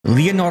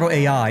Leonardo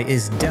AI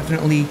is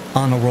definitely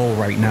on a roll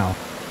right now.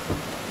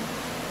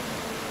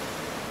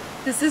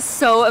 This is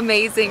so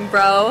amazing,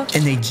 bro.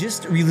 And they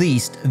just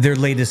released their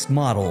latest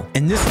model.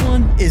 And this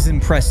one is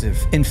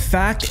impressive. In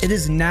fact, it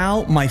is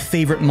now my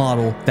favorite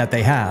model that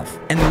they have.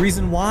 And the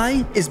reason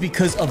why is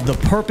because of the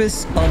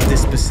purpose of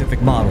this specific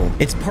model.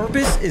 Its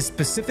purpose is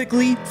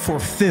specifically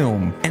for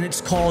film, and it's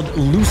called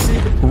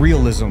Lucid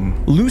Realism.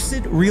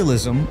 Lucid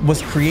Realism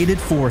was created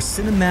for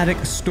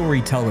cinematic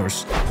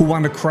storytellers who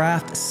want to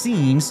craft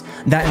scenes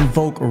that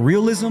invoke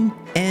realism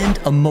and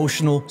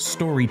emotional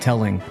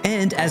storytelling.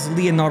 And as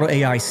Leonardo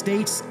AI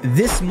states,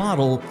 this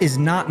model is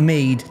not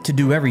made to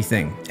do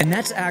everything. And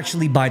that's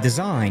actually by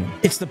design.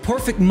 It's the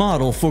perfect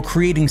model for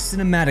creating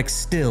cinematic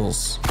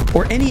stills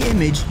or any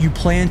image you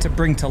plan to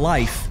bring to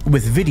life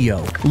with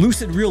video.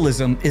 Lucid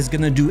Realism is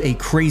going to do a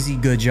crazy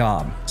good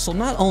job. So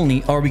not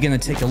only are we going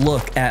to take a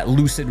look at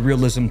Lucid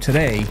Realism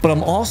today, but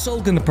I'm also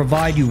going to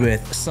provide you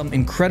with some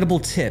incredible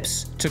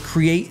tips to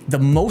create the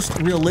most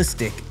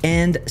realistic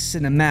and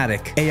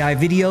cinematic AI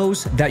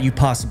videos that you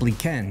possibly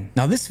can.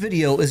 Now, this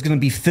video is going to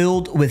be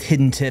filled with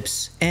hidden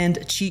tips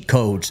and cheat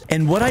codes.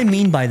 And what I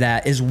mean by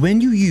that is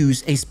when you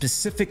use a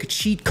specific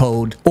cheat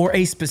code or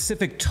a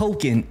specific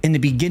token in the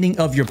beginning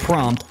of your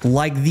prompt,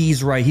 like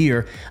these right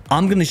here,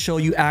 I'm going to show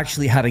you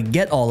actually how to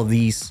get all of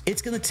these.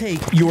 It's going to take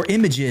your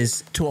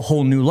images to a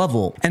whole new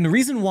level. And the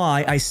reason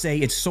why I say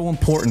it's so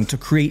important to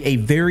create a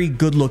very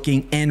good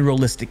looking and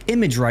realistic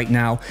image right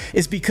now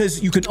is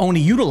because you can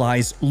only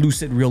utilize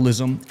Lucid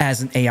Realism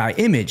as an AI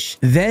image.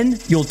 Then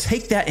you'll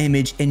take that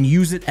image and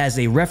use it as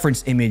a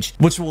reference image,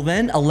 which will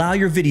then allow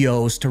your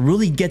videos to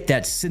really get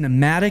that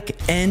cinematic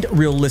and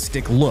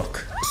realistic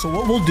look. So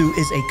what we'll do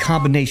is a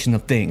combination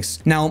of things.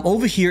 Now I'm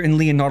over here in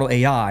Leonardo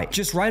AI.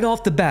 Just right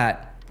off the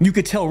bat, you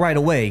could tell right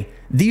away,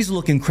 these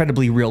look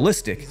incredibly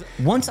realistic.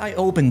 Once I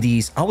opened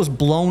these, I was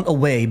blown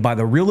away by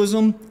the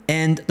realism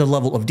and the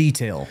level of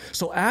detail.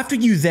 So after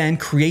you then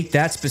create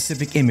that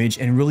specific image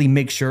and really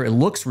make sure it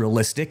looks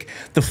realistic,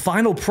 the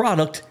final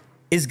product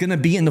is gonna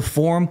be in the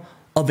form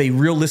of a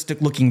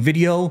realistic looking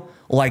video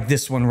like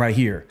this one right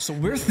here. So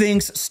where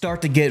things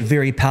start to get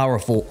very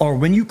powerful are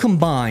when you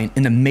combine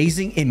an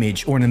amazing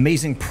image or an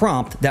amazing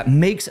prompt that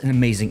makes an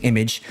amazing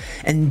image,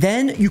 and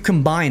then you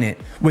combine it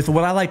with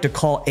what I like to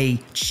call a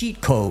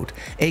cheat code,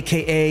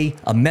 aka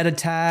a meta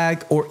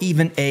tag or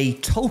even a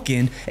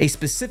token, a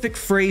specific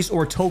phrase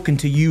or token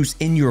to use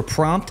in your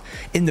prompt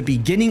in the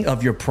beginning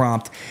of your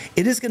prompt.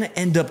 It is going to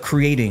end up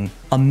creating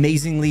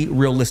amazingly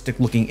realistic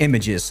looking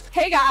images.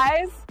 Hey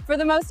guys, for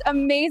the most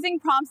amazing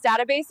prompts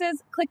databases,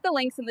 click the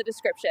links in the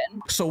description.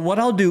 So what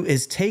I'll do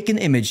is take an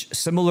image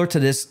similar to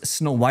this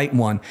Snow White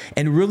one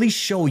and really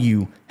show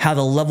you how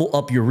to level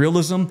up your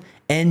realism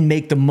and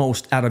make the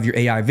most out of your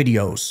AI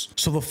videos.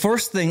 So the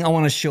first thing I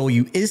want to show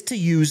you is to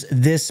use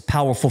this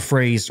powerful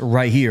phrase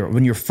right here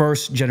when you're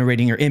first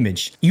generating your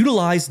image.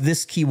 Utilize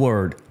this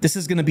keyword. This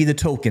is going to be the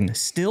token,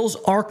 stills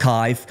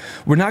archive.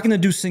 We're not going to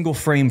do single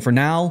frame for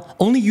now.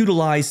 Only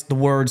utilize the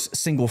words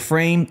single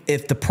frame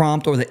if the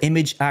prompt or the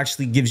image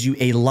actually gives you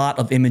a lot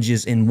of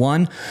images in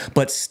one,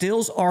 but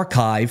stills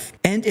archive.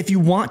 And if you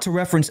want to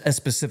reference a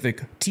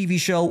specific TV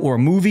show or a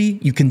movie,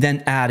 you can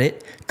then add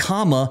it,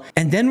 comma,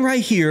 and then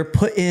right here,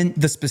 put in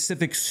the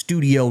specific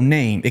studio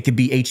name. It could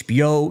be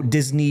HBO,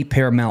 Disney,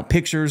 Paramount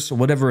Pictures,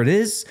 whatever it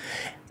is,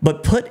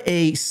 but put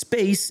a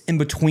space in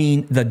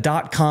between the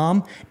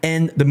 .com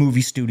and the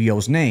movie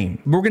studio's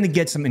name. We're going to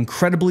get some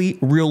incredibly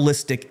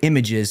realistic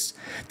images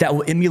that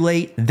will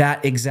emulate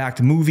that exact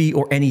movie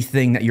or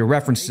anything that you're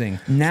referencing.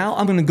 Now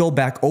I'm going to go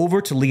back over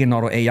to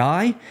Leonardo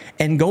AI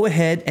and go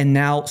ahead and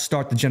now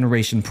start the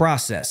generation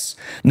process.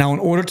 Now, in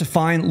order to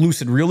find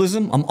Lucid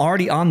Realism, I'm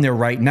already on there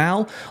right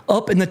now.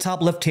 Up in the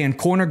top left-hand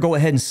corner, go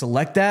ahead and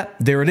select that.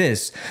 There it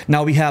is.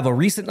 Now we have a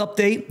recent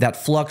update,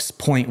 that Flux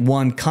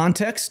 0.1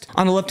 context.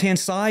 On the left-hand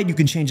side, you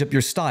can change up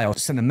your style,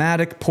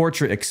 cinematic,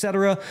 portrait,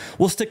 etc.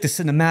 We'll stick to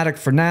cinematic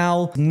for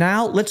now.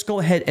 Now let's go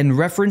ahead and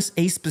reference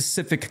a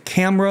specific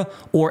camera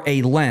or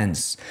a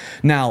lens.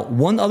 Now,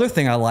 one other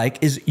thing I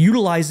like is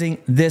utilizing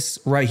this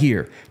right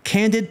here,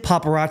 candid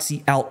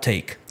paparazzi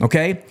outtake,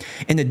 okay?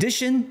 In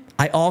addition,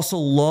 I also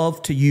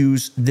love to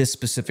use this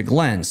specific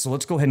lens. So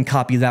let's go ahead and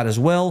copy that as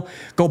well.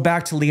 Go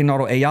back to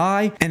Leonardo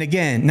AI. And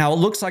again, now it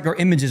looks like our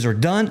images are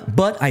done,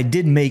 but I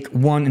did make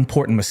one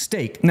important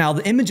mistake. Now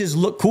the images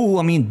look cool.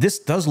 I mean, this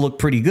does look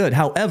pretty good.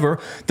 However,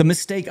 the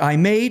mistake I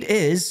made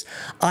is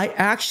I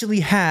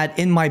actually had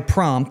in my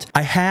prompt,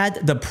 I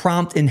had the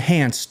prompt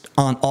enhanced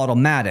on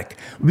automatic.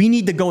 We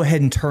need to go ahead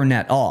and turn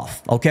that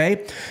off,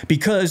 okay?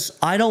 Because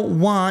I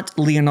don't want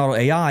Leonardo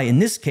AI in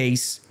this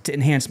case to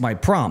enhance my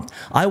prompt.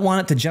 I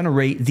want it to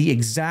generate the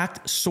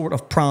exact sort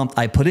of prompt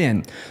I put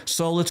in.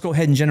 So let's go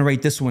ahead and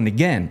generate this one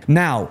again.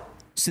 Now,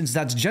 since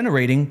that's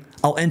generating,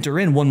 I'll enter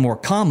in one more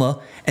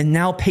comma and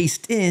now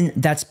paste in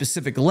that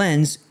specific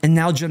lens and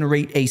now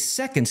generate a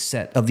second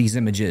set of these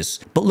images.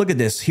 But look at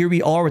this. Here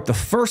we are with the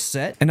first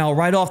set, and now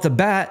right off the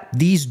bat,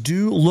 these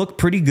do look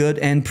pretty good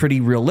and pretty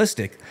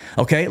realistic.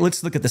 Okay,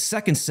 let's look at the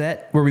second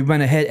set where we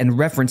went ahead and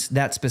referenced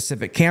that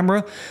specific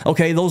camera.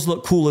 Okay, those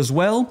look cool as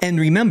well. And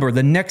remember,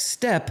 the next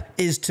step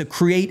is to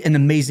create an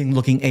amazing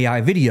looking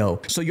AI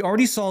video. So you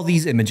already saw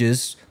these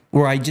images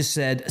where I just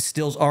said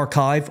stills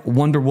archive,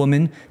 Wonder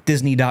Woman,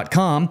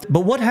 Disney.com.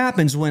 But what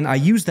happens when I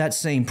use that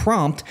same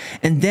prompt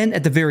and then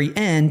at the very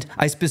end,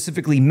 I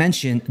specifically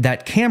mention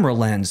that camera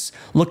lens?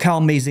 Look how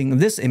amazing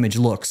this image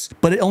looks.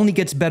 But it only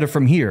gets better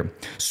from here.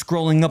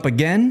 Scrolling up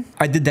again,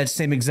 I did that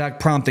same exact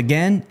prompt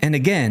again, and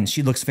again,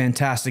 she looks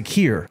fantastic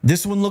here.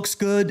 This one looks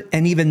good,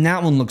 and even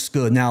that one looks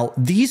good. Now,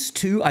 these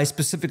two, I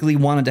specifically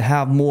wanted to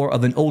have more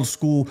of an old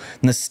school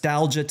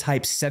nostalgia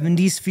type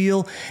 70s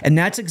feel, and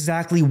that's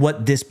exactly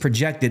what this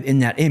projected in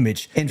that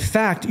image. In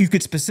fact, you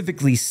could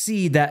specifically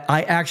see that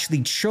I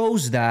actually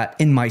chose that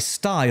in my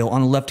style. On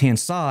the left-hand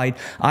side,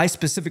 I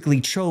specifically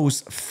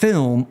chose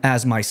film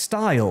as my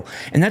style.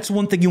 And that's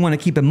one thing you want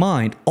to keep in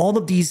mind. All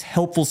of these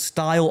helpful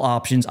style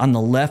options on the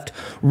left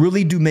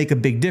really do make a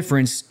big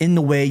difference in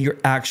the way your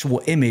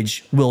actual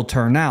image will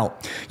turn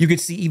out. You could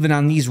see even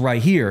on these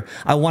right here,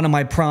 I wanted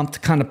my prompt to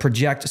kind of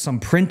project some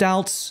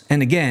printouts.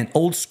 And again,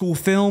 old school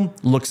film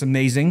looks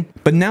amazing.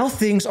 But now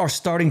things are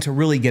starting to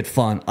really get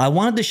fun. I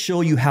wanted to show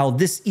you how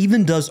this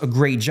even does a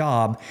great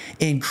job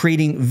in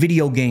creating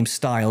video game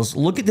styles.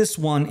 Look at this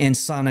one in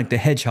Sonic the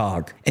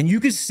Hedgehog. And you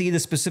can see the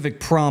specific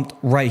prompt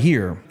right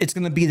here. It's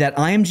going to be that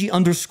IMG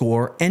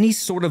underscore, any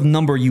sort of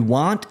number you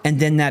want, and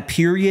then that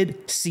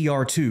period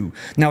CR2.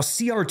 Now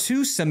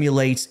CR2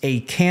 simulates a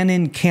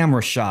Canon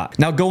camera shot.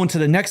 Now going to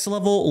the next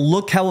level,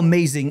 look how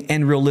amazing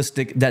and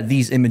realistic that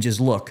these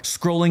images look.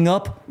 Scrolling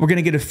up, we're going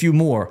to get a few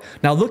more.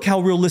 Now look how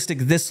realistic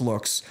this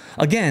looks.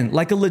 Again,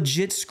 like a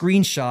legit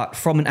screenshot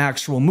from an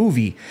actual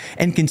movie.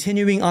 And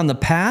continuing on the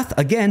path,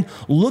 again,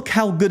 look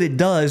how good it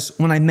does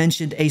when I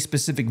mentioned a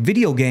specific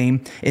video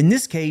game. In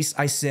this case,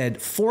 I said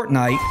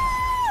Fortnite.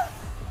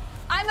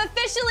 I'm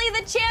officially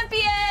the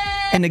champion!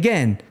 And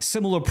again,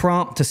 similar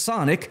prompt to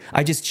Sonic,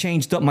 I just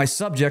changed up my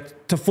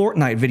subject to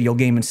Fortnite video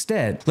game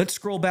instead. Let's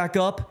scroll back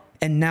up.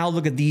 And now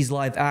look at these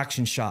live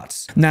action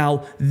shots.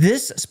 Now,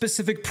 this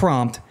specific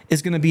prompt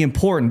is going to be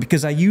important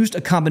because I used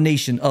a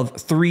combination of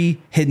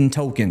 3 hidden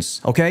tokens,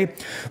 okay?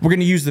 We're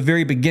going to use the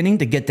very beginning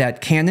to get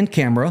that Canon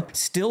camera,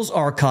 stills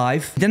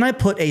archive, then I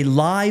put a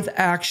live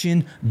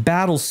action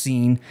battle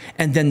scene,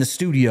 and then the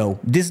studio,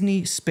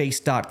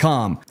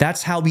 disneyspace.com.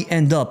 That's how we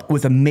end up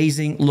with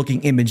amazing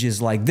looking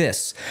images like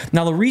this.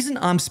 Now, the reason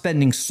I'm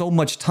spending so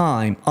much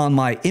time on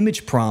my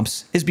image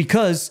prompts is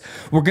because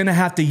we're going to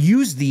have to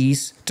use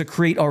these to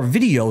create our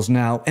videos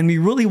now, and we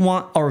really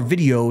want our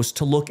videos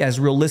to look as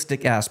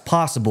realistic as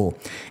possible.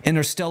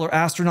 Interstellar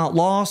Astronaut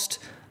Lost,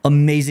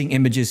 amazing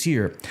images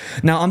here.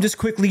 Now, I'm just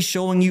quickly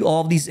showing you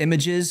all of these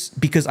images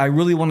because I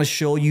really want to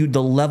show you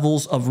the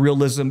levels of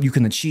realism you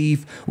can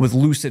achieve with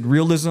Lucid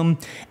Realism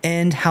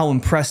and how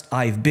impressed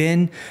I've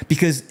been,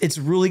 because it's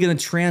really going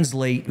to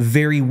translate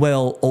very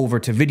well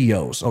over to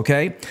videos,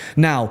 okay?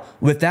 Now,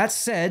 with that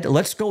said,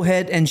 let's go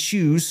ahead and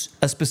choose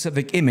a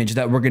specific image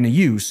that we're going to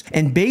use.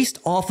 And based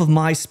off of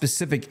my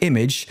specific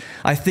image,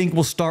 I think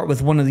we'll start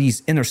with one of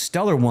these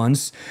interstellar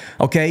ones,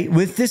 okay?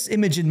 With this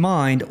image in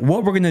mind,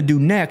 what we're going to do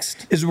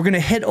next is we're going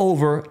to head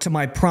over to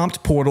my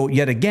prompt portal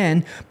yet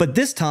again, but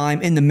this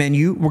time in the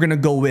menu, we're going to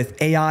go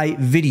with AI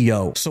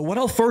video. So what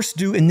I'll first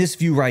do in this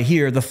view right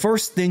here, the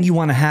first thing you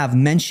want to have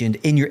mentioned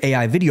in your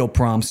AI video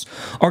prompts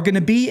are going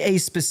to be a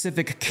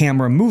specific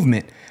camera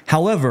movement.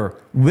 However,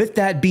 with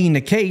that being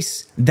the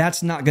case,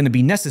 that's not going to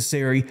be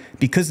necessary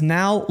because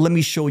now let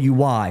me show you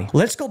why.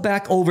 Let's go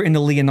back over into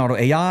Leonardo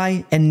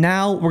AI, and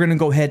now we're going to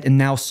go ahead and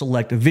now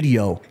select a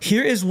video.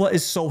 Here is what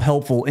is so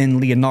helpful in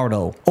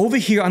Leonardo. Over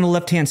here on the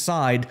left-hand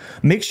side,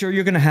 make sure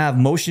you're going to have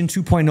Motion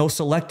 2.0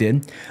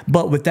 selected.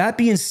 But with that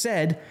being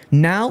said,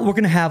 now we're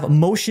going to have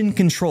motion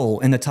control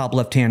in the top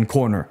left-hand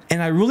corner.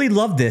 And I really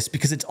love this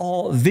because it's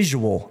all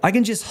visual. I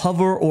can just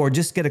hover or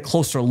just get a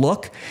closer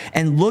look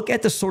and look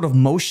at the sort of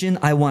motion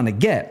I want to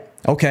get.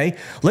 Okay,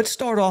 let's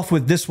start off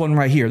with this one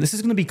right here. This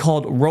is going to be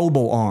called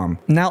Robo Arm.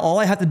 Now, all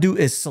I have to do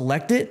is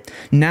select it.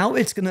 Now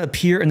it's going to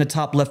appear in the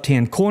top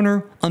left-hand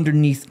corner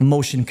underneath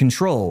motion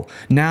control.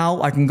 Now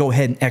I can go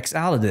ahead and X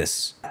out of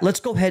this. Let's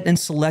go ahead and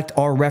select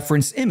our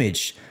reference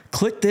image.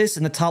 Click this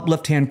in the top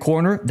left-hand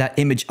corner, that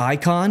image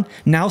icon.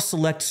 Now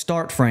select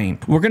start frame.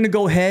 We're going to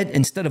go ahead,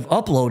 instead of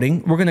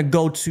uploading, we're going to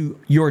go to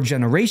your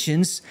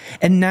generations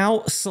and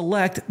now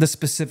select the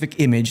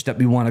specific image that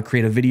we want to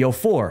create a video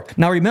for.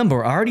 Now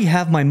remember, I already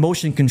have my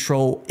motion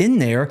control in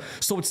there,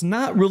 so it's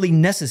not really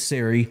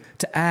necessary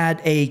to add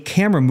a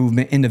camera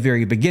movement in the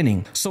very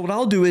beginning. So what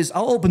I'll do is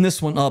I'll open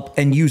this one up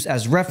and use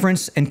as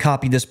reference and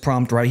copy this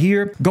prompt right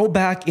here. Go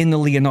back in the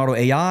Leonardo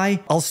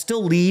AI. I'll I'll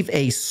still leave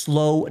a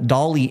slow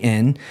dolly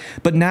in,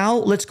 but now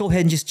let's go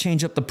ahead and just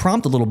change up the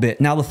prompt a little bit.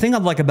 Now, the thing I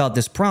like about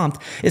this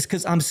prompt is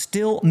because I'm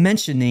still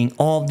mentioning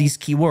all of these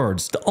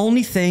keywords. The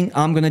only thing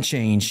I'm going to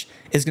change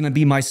is going to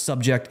be my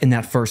subject in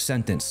that first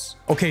sentence.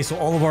 Okay, so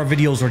all of our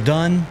videos are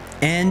done,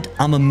 and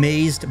I'm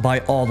amazed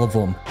by all of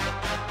them.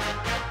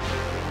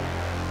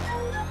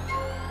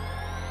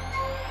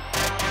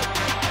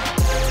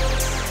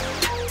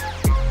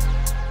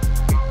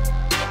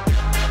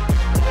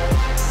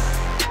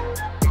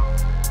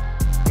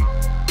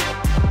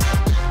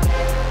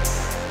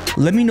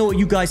 Let me know what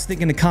you guys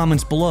think in the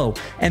comments below.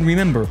 And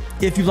remember,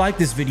 if you like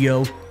this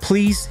video,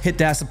 please hit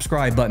that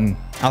subscribe button.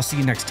 I'll see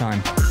you next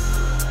time.